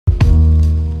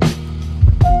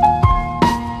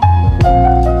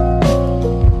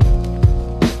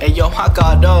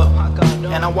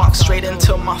and I walk straight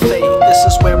into my fate. This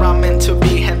is where I'm meant to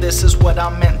be, and this is what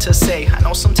I'm meant to say. I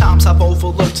know sometimes I've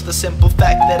overlooked the simple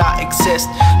fact that I exist.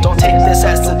 Don't take this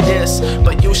as a diss,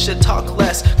 but you should talk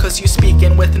less, cause you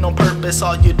speaking with no purpose.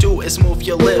 All you do is move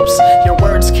your lips. Your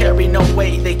words carry no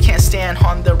weight, they can't stand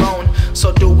on their own.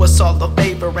 So do us all a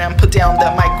favor and put down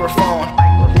that microphone.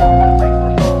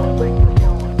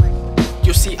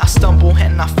 You see, I stumble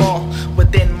and I fall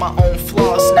within my own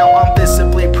flaws. Now I'm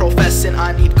visibly professing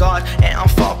I need God, and I'm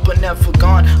far but never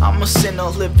gone. I'm a sinner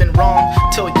living wrong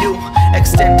till you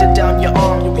extended down your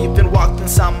arm. You even walked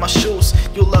inside my shoes.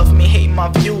 You love me, hate my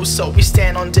views, so we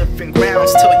stand on different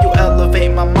grounds. Till you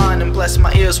elevate my mind and bless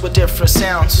my ears with different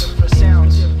sounds.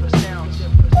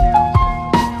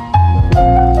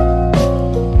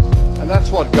 And that's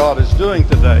what God is doing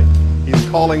today. He's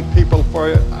calling people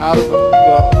out of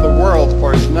the world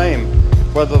for His name,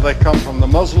 whether they come from the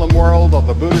Muslim world or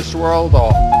the Buddhist world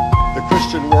or the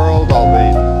Christian world or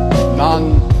the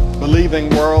non-believing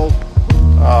world.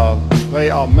 They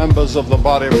are members of the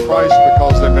body of Christ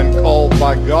because they've been called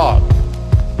by God.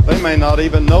 They may not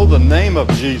even know the name of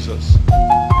Jesus,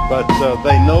 but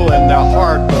they know in their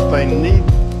heart that they need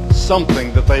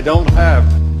something that they don't have.